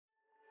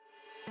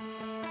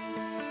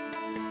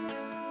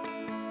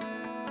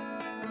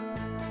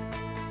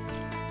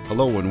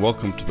Hello and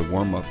welcome to the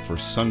warm-up for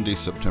Sunday,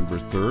 September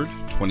 3rd,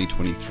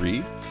 2023,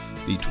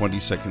 the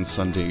 22nd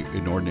Sunday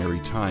in Ordinary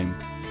Time.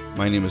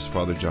 My name is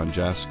Father John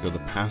Jaska, the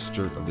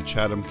pastor of the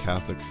Chatham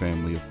Catholic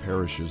family of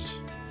parishes.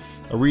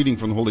 A reading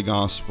from the Holy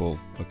Gospel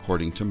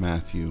according to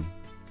Matthew.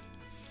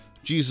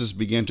 Jesus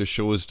began to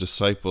show his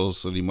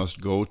disciples that he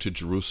must go to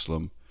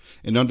Jerusalem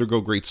and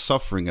undergo great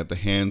suffering at the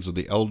hands of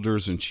the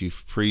elders and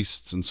chief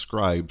priests and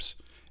scribes,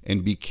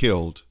 and be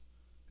killed,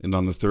 and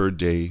on the third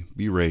day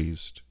be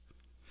raised.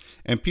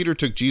 And Peter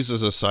took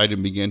Jesus aside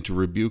and began to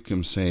rebuke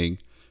him, saying,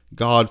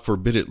 God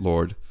forbid it,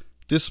 Lord,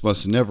 this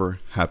must never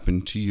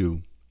happen to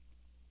you.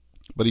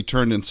 But he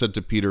turned and said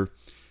to Peter,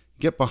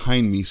 Get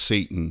behind me,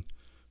 Satan.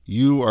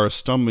 You are a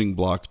stumbling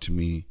block to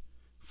me,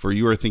 for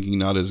you are thinking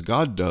not as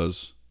God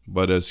does,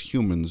 but as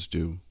humans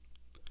do.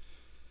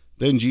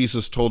 Then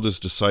Jesus told his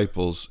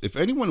disciples, If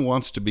anyone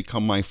wants to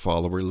become my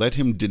follower, let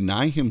him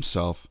deny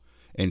himself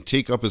and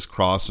take up his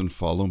cross and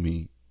follow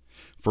me.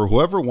 For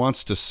whoever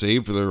wants to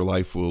save their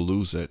life will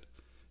lose it,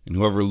 and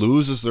whoever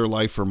loses their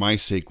life for my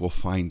sake will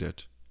find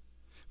it.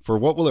 For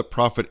what will it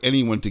profit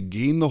anyone to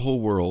gain the whole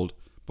world,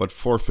 but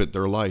forfeit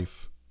their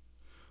life?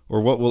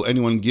 Or what will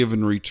anyone give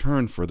in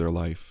return for their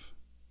life?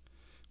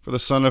 For the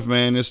Son of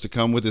Man is to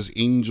come with his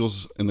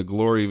angels in the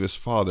glory of his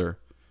Father,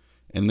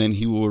 and then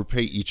he will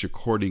repay each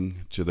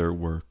according to their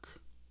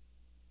work.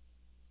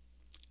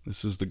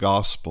 This is the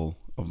gospel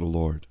of the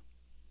Lord.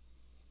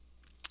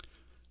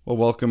 Well,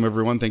 welcome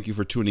everyone. Thank you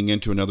for tuning in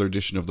to another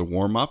edition of the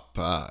Warm-Up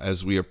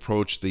as we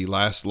approach the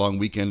last long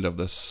weekend of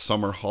the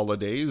summer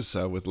holidays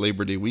with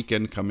Labor Day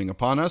weekend coming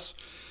upon us.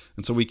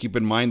 And so we keep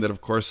in mind that,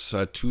 of course,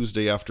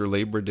 Tuesday after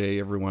Labor Day,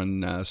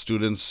 everyone,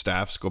 students,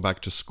 staffs go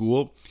back to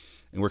school,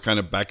 and we're kind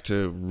of back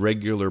to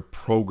regular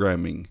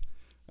programming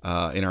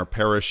in our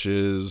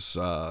parishes,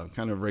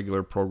 kind of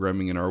regular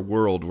programming in our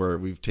world, where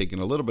we've taken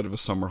a little bit of a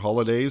summer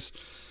holidays.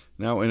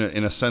 Now, in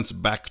a sense,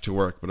 back to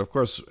work. But of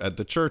course, at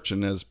the church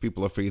and as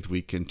people of faith,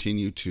 we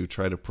continue to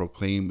try to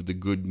proclaim the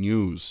good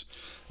news.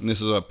 And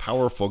this is a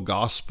powerful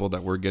gospel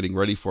that we're getting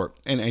ready for.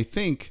 And I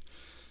think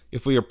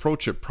if we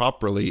approach it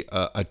properly,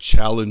 a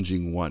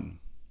challenging one.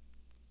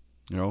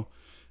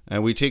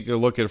 And we take a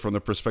look at it from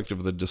the perspective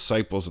of the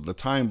disciples at the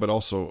time, but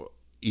also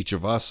each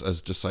of us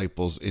as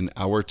disciples in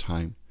our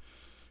time.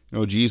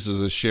 Jesus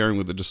is sharing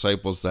with the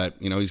disciples that,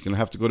 he's going to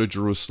have to go to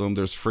Jerusalem.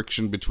 There's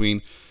friction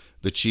between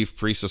the chief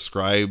priests, the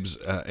scribes,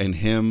 and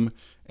him,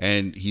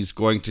 and he's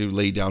going to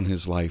lay down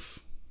his life.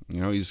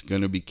 He's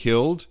going to be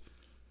killed,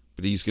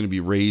 but he's going to be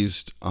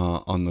raised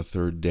on the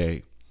third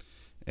day.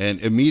 And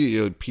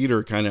immediately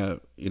Peter kind of,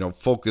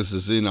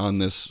 focuses in on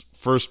this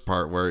first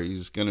part where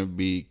he's going to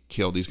be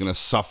killed. He's going to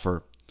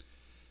suffer.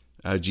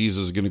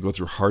 Jesus is going to go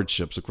through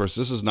hardships. Of course,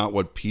 this is not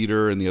what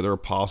Peter and the other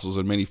apostles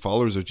and many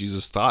followers of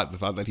Jesus thought. They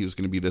thought that he was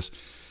going to be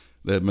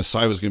the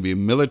Messiah was going to be a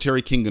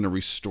military king, going to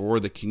restore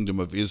the kingdom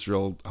of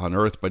Israel on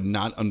earth, but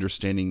not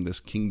understanding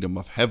this kingdom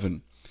of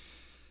heaven.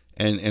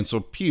 And so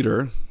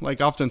Peter, like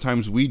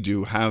oftentimes we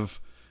do, have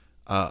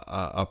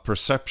a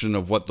perception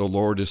of what the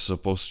Lord is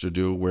supposed to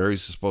do, where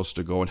he's supposed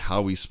to go, and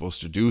how he's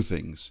supposed to do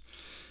things.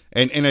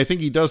 And I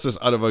think he does this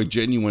out of a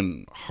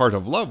genuine heart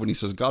of love when he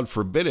says, God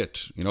forbid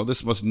it.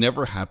 This must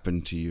never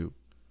happen to you.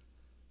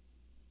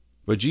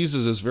 But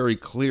Jesus is very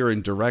clear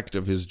and direct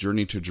of his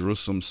journey to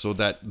Jerusalem, so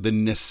that the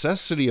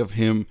necessity of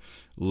him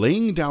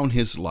laying down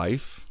his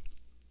life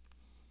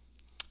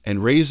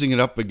and raising it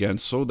up again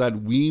so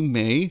that we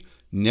may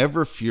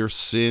never fear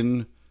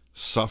sin,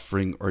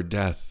 suffering, or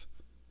death,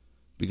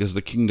 because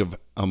the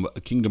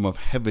kingdom of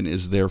heaven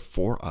is there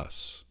for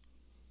us.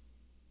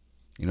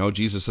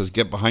 Jesus says,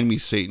 Get behind me,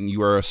 Satan.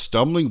 You are a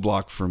stumbling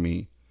block for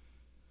me,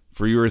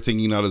 for you are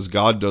thinking not as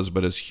God does,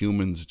 but as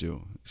humans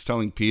do. He's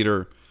telling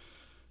Peter,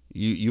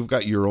 You've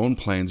got your own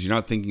plans. You're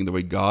not thinking the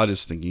way God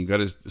is thinking. You've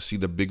got to see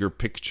the bigger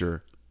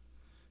picture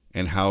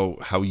and how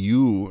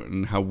you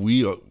and how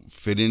we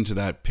fit into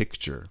that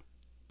picture.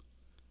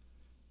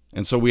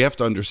 And so we have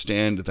to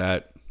understand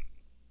that,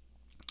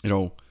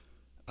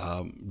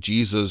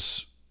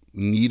 Jesus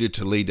needed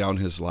to lay down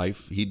his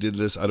life. He did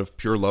this out of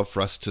pure love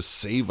for us to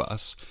save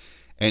us.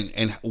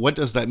 And what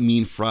does that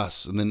mean for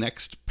us? In the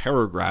next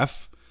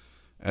paragraph,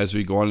 as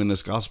we go on in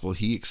this gospel,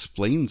 he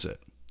explains it.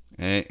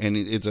 And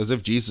it's as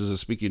if Jesus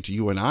is speaking to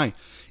you and I.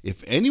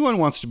 If anyone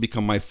wants to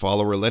become my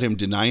follower, let him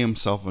deny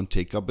himself and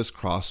take up his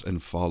cross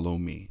and follow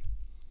me.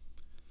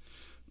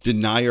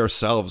 Deny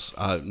ourselves,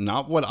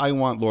 not what I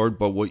want, Lord,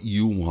 but what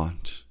you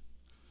want.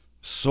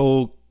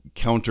 So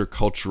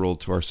countercultural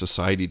to our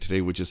society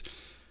today, which is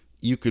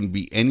you can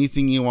be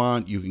anything you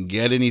want, you can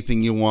get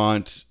anything you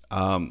want,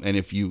 and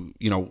if you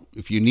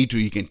need to,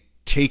 you can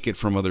take it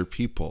from other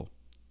people.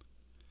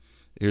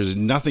 There's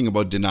nothing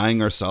about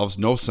denying ourselves,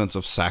 no sense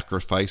of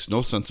sacrifice,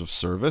 no sense of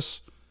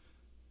service.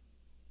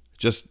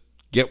 Just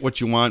get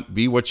what you want,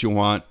 be what you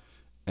want,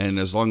 and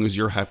as long as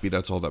you're happy,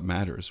 that's all that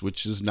matters,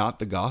 which is not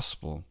the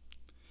gospel.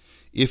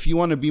 If you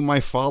want to be my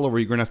follower,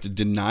 you're going to have to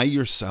deny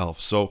yourself.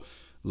 So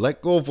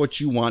let go of what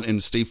you want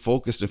and stay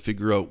focused and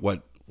figure out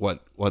what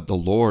the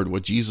Lord,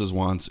 what Jesus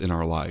wants in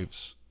our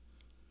lives.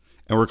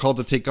 And we're called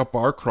to take up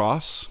our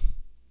cross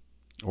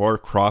or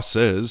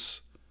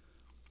crosses,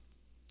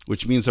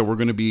 which means that we're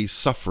going to be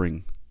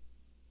suffering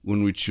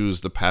when we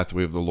choose the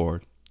pathway of the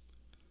Lord.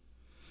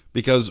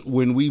 Because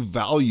when we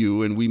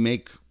value and we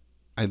make,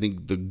 I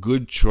think, the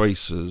good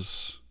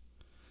choices,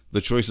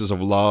 the choices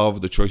of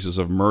love, the choices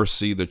of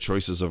mercy, the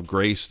choices of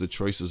grace, the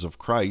choices of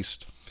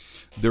Christ,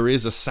 there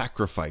is a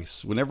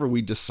sacrifice. Whenever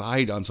we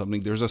decide on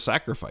something, there's a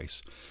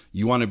sacrifice.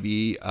 You want to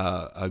be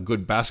a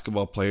good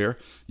basketball player,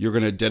 you're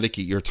going to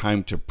dedicate your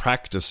time to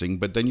practicing,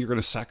 but then you're going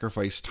to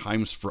sacrifice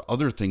times for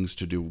other things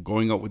to do,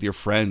 going out with your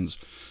friends.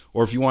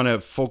 Or if you want to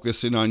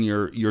focus in on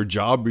your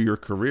job or your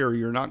career,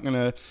 you're not going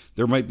to,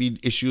 there might be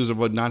issues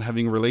about not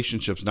having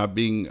relationships, not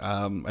being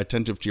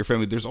attentive to your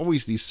family. There's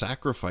always these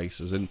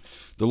sacrifices. And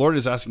the Lord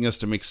is asking us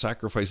to make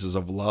sacrifices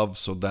of love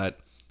so that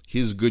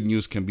His good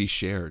news can be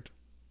shared.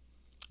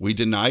 We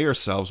deny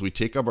ourselves, we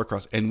take up our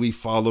cross, and we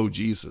follow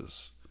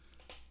Jesus.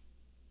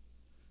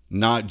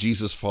 Not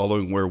Jesus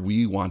following where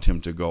we want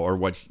Him to go or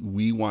what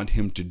we want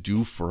Him to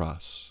do for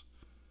us.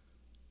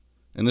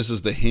 And this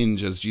is the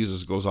hinge as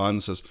Jesus goes on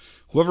and says,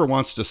 whoever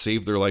wants to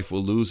save their life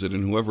will lose it,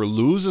 and whoever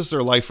loses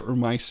their life for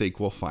my sake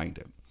will find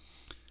it.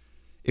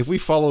 If we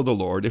follow the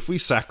Lord, if we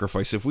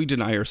sacrifice, if we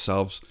deny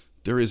ourselves,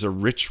 there is a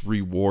rich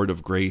reward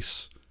of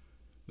grace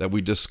that we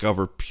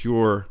discover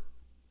pure,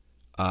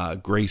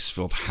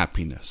 grace-filled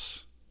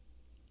happiness.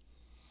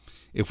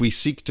 If we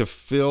seek to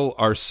fill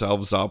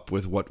ourselves up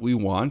with what we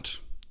want,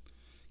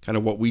 kind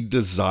of what we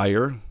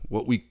desire,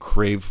 what we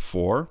crave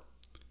for,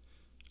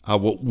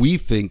 what we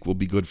think will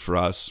be good for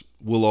us,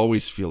 we'll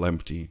always feel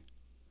empty.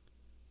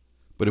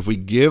 But if we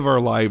give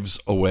our lives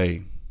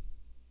away,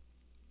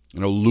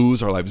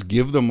 lose our lives,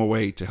 give them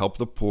away to help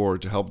the poor,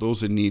 to help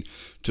those in need,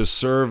 to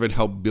serve and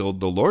help build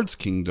the Lord's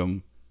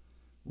kingdom,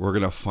 we're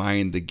going to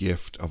find the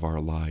gift of our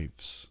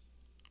lives.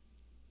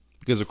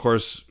 Because, of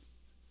course,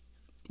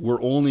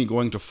 we're only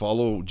going to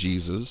follow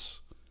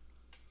Jesus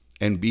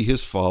and be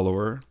His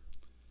follower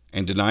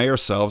and deny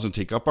ourselves and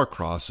take up our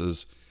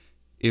crosses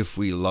if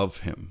we love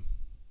Him.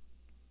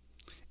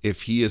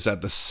 If He is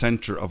at the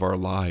center of our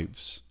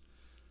lives,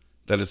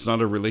 that it's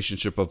not a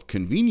relationship of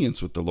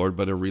convenience with the Lord,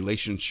 but a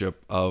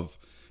relationship of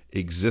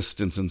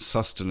existence and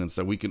sustenance,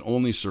 that we can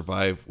only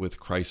survive with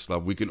Christ's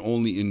love. We can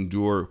only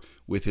endure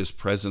with His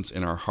presence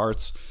in our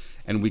hearts,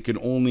 and we can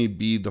only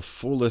be the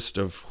fullest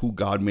of who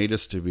God made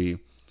us to be.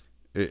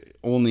 It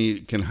only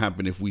can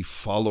happen if we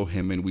follow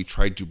Him and we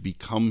try to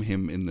become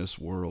Him in this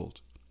world.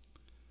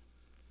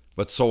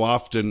 But so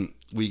often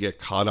we get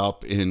caught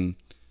up in,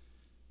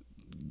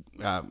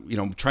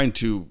 trying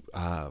to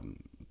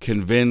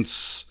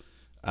convince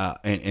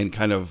and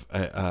kind of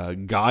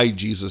guide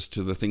Jesus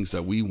to the things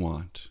that we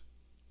want.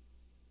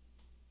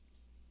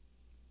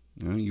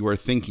 You are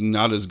thinking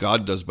not as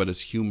God does, but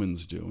as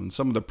humans do. And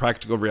some of the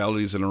practical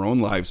realities in our own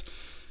lives,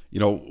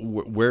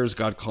 where's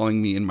God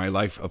calling me in my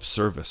life of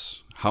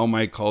service? How am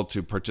I called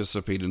to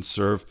participate and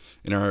serve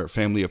in our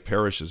family of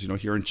parishes?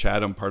 Here in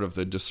Chatham, part of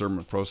the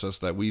discernment process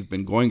that we've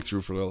been going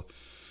through for,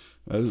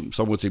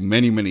 some would say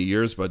many, many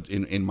years, but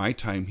in my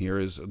time here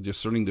is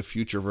discerning the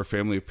future of our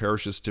family of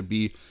parishes to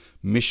be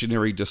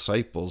missionary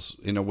disciples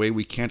in a way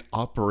we can't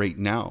operate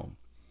now.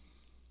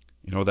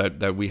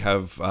 That we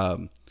have,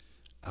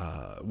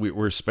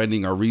 we're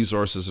spending our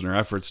resources and our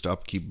efforts to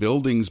upkeep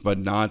buildings, but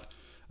not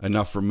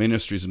enough for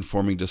ministries and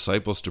forming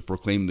disciples to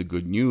proclaim the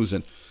good news.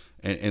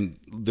 And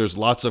there's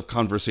lots of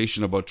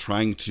conversation about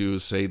trying to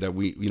say that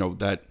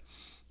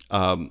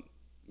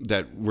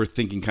that we're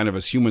thinking kind of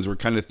as humans, we're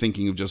kind of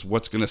thinking of just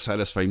what's going to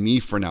satisfy me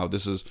for now.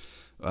 This is,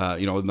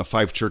 in the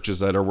 5 churches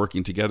that are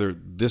working together,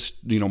 this,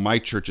 my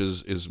church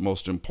is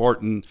most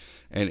important.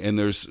 And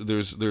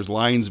there's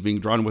lines being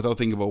drawn without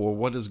thinking about, well,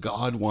 what does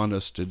God want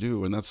us to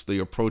do? And that's the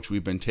approach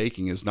we've been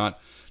taking, is not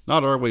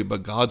our way,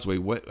 but God's way.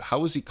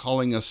 How is He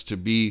calling us to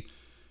be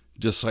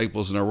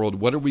disciples in our world?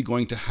 What are we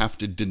going to have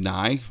to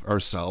deny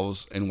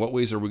ourselves, and what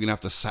ways are we going to have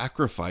to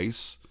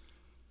sacrifice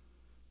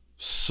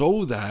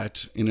so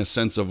that, in a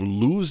sense of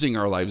losing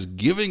our lives,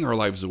 giving our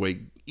lives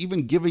away,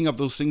 even giving up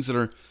those things that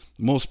are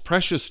most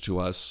precious to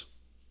us,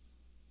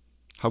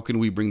 how can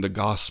we bring the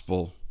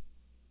gospel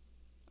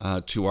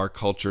to our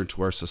culture,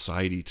 to our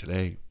society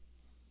today?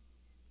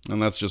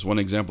 And that's just one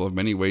example of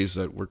many ways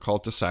that we're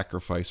called to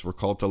sacrifice, we're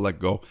called to let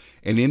go.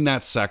 And in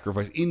that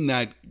sacrifice, in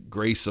that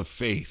grace of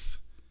faith,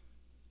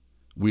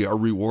 we are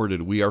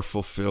rewarded, we are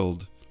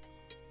fulfilled.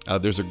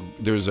 There's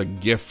a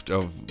gift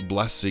of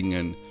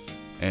blessing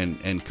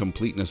and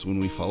completeness when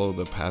we follow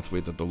the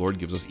pathway that the Lord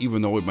gives us,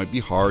 even though it might be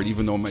hard,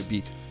 even though it might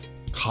be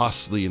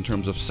costly in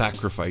terms of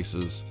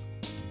sacrifices.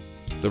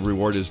 The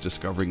reward is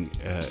discovering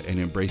and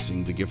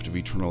embracing the gift of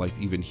eternal life,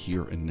 even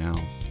here and now.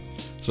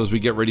 So as we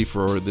get ready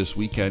for this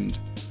weekend,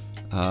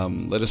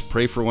 let us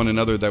pray for one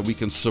another, that we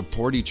can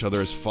support each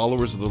other as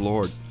followers of the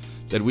Lord,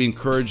 that we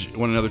encourage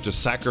one another to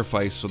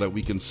sacrifice so that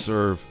we can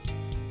serve,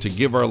 to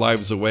give our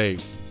lives away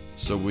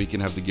so we can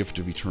have the gift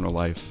of eternal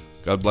life.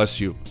 God bless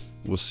you.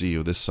 We'll see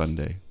you this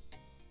Sunday.